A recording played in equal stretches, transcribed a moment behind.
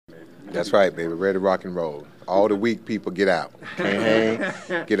That's right, baby. Ready to rock and roll. All the weak people get out. Can't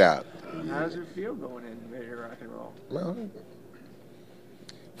hang, get out. How does it feel going in ready to rock and roll? Well,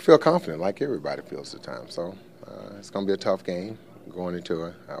 feel confident like everybody feels at the time. So it's going to be a tough game going into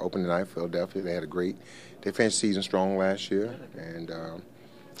an opening night. Philadelphia, they had a great, they finished season strong last year and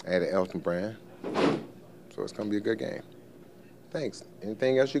added Elton Brand. So it's going to be a good game. Thanks.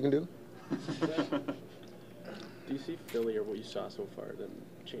 Anything else you can do? Do you see Philly or what you saw so far them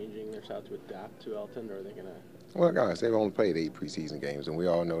changing their style to adapt to Elton, or are they gonna? Well, guys, they've only played 8 preseason games, and we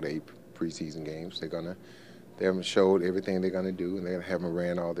all know the 8 preseason games. They haven't showed everything they're gonna do, and they haven't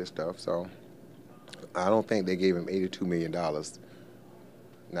ran all this stuff. So I don't think they gave him $82 million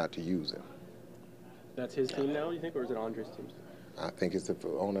not to use him. That's his team now, you think, or is it Andre's team? I think it's the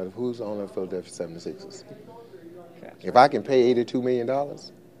owner. Who's the owner of Philadelphia 76ers? If I can pay $82 million,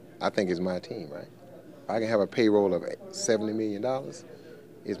 I think it's my team, right? If I can have a payroll of $70 million,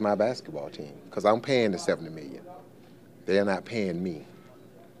 it's my basketball team because I'm paying the $70 million. They're not paying me.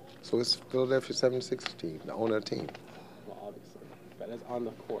 So it's Philadelphia 76ers team, the owner of the team. Well, obviously, but it's on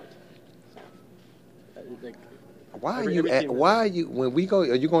the court. So, like, Why are you, when we go,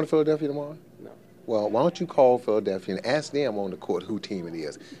 are you going to Philadelphia tomorrow? No. Well, why don't you call Philadelphia and ask them on the court who team it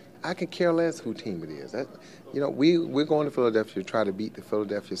is? I could care less who team it is. We're going to Philadelphia to try to beat the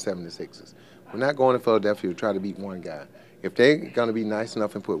Philadelphia 76ers. We're not going to Philadelphia to try to beat one guy. If they're going to be nice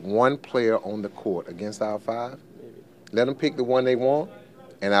enough and put one player on the court against our 5, let them pick the one they want,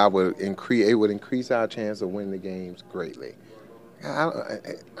 and it would increase our chance of winning the games greatly.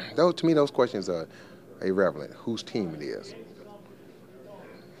 To me, those questions are irrelevant. Whose team it is.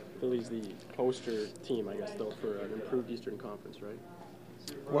 Philly's the poster team, I guess, though, for an improved Eastern Conference, right?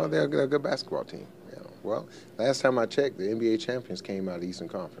 Well, they're a good basketball team. Well, last time I checked, the NBA champions came out of the Eastern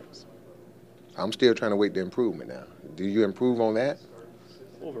Conference. I'm still trying to wait the improvement now. Do you improve on that?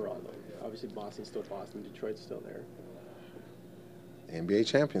 Overall, though, obviously Boston's still Boston, Detroit's still there. NBA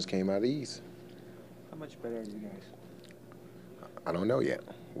champions came out of the East. How much better are you guys? I don't know yet.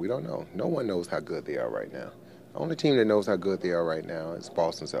 We don't know. No one knows how good they are right now. The only team that knows how good they are right now is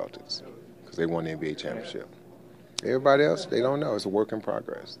Boston Celtics because they won the NBA championship. Everybody else, they don't know. It's a work in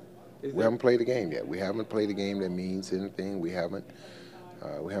progress. We haven't played a game yet. We haven't played a game that means anything. We haven't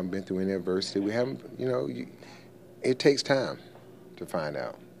been through any adversity. We haven't, it takes time to find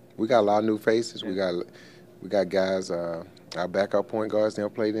out. We got a lot of new faces. We got guys, our backup point guards never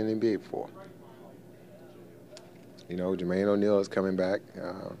played in the NBA before. Jermaine O'Neal is coming back.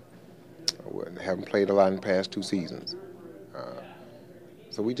 Haven't played a lot in the past 2 seasons.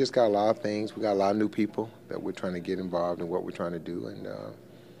 So we just got a lot of things. We got a lot of new people that we're trying to get involved in what we're trying to do. And,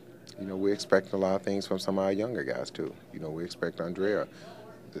 we're expecting a lot of things from some of our younger guys, too. We expect Andrea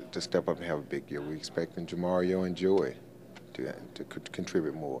to step up and have a big year. We're expecting Jamario and Joey to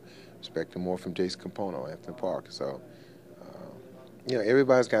contribute more. Expecting more from Jason Capono, Anthony Parker. So,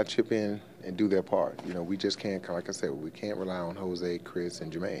 everybody's got to chip in and do their part. We just can't, like I said, we can't rely on Jose, Chris,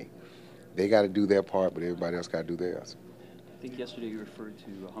 and Jermaine. They got to do their part, but everybody else got to do theirs. I think yesterday you referred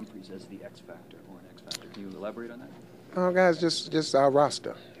to Humphreys as the X factor or an X factor. Can you elaborate on that? Oh, guys, just our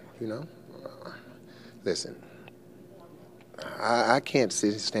roster. Listen, I can't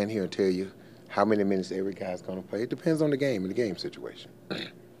stand here and tell you how many minutes every guy's going to play. It depends on the game and the game situation.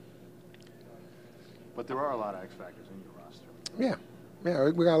 But there are a lot of X factors in your roster. Yeah,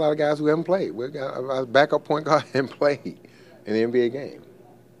 we got a lot of guys who haven't played. We got a backup point guard haven't played in the NBA game.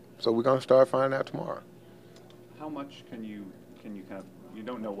 So we're going to start finding out tomorrow. How much can you kind of, you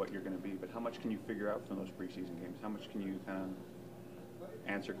don't know what you're going to be, but how much can you figure out from those preseason games? How much can you kind of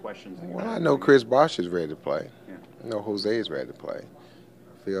answer questions? Well, I know Chris Bosh is ready to play. Yeah. I know Jose is ready to play.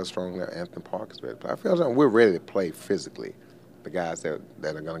 I feel strong that Anthony Parker is ready to play. I feel strong we're ready to play physically. The guys that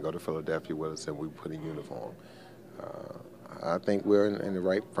are going to go to Philadelphia with us and we put in uniform. I think we're in the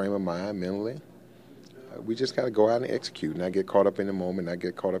right frame of mind mentally. We just got to go out and execute, not get caught up in the moment, not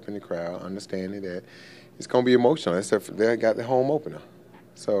get caught up in the crowd, understanding that it's going to be emotional. They got the home opener.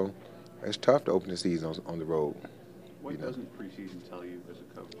 So it's tough to open the season on the road. What doesn't preseason tell you as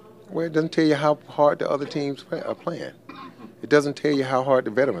a coach? Well, it doesn't tell you how hard the other teams are playing. It doesn't tell you how hard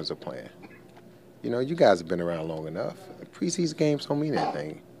the veterans are playing. You guys have been around long enough. Preseason games don't mean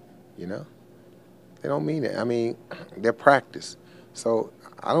anything, They don't mean it. I mean, they're practice. So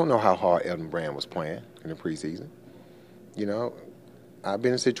I don't know how hard Elton Brand was playing in the preseason. I've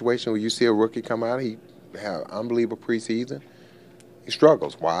been in a situation where you see a rookie come out, he have unbelievable preseason. He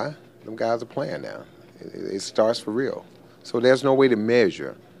struggles. Why? Them guys are playing now. It starts for real. So there's no way to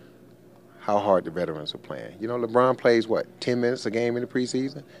measure how hard the veterans are playing. LeBron plays, 10 minutes a game in the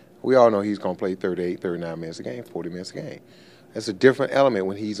preseason? We all know he's going to play 38, 39 minutes a game, 40 minutes a game. That's a different element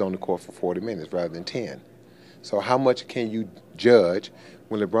when he's on the court for 40 minutes rather than 10. So how much can you judge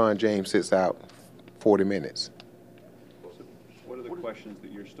when LeBron James sits out 40 minutes? What are the questions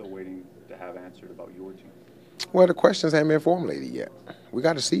that you're still waiting to have answered about your team? Well, the questions haven't been formulated yet. We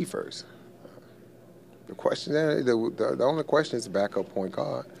got to see first. The question, the only question is the backup point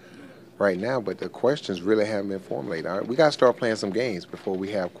guard right now, but the questions really haven't been formulated. All right, we got to start playing some games before we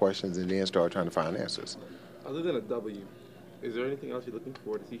have questions and then start trying to find answers. Other than a W, is there anything else you're looking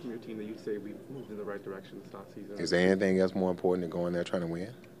forward to see from your team that you say we've moved in the right direction this offseason? Is there anything else more important than going there trying to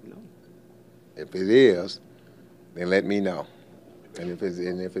win? No. If it is, then let me know. And if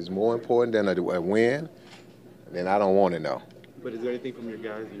it's more important than a win, then I don't want to know. But is there anything from your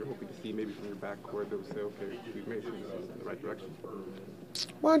guys that you're hoping to see, maybe from your backcourt, that would say, okay, we've made sure this is in the right direction?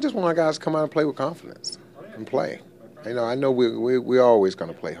 Well, I just want our guys to come out and play with confidence and play. You know, I know we're always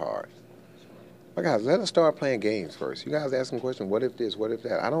going to play hard. But guys, let us start playing games first. You guys ask some questions, what if this, what if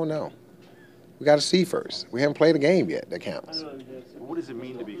that? I don't know. We got to see first. We haven't played a game yet that counts. What does it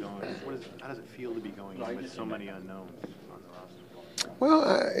mean to be going? How does it feel to be going in with so many unknowns on the roster?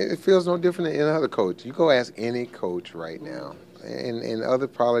 Well, it feels no different than any other coach. You go ask any coach right now, and other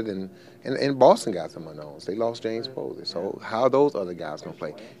probably and Boston got some unknowns. They lost James Posey. So how are those other guys going to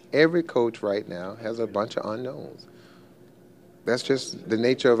play? Every coach right now has a bunch of unknowns. That's just the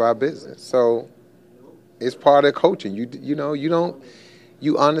nature of our business. So it's part of coaching.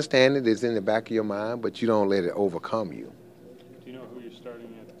 You understand it. It's in the back of your mind, but you don't let it overcome you. Do you know who you're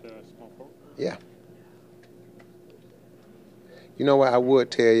starting at small forward? Yeah. You know what? I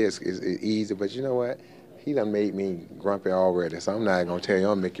would tell you it's easy, but you know what? He done made me grumpy already, so I'm not going to tell you.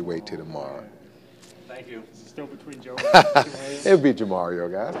 I'll make you wait till tomorrow. Thank you. Is it still between Joe and It'll be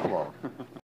Jamario, guys. Come on.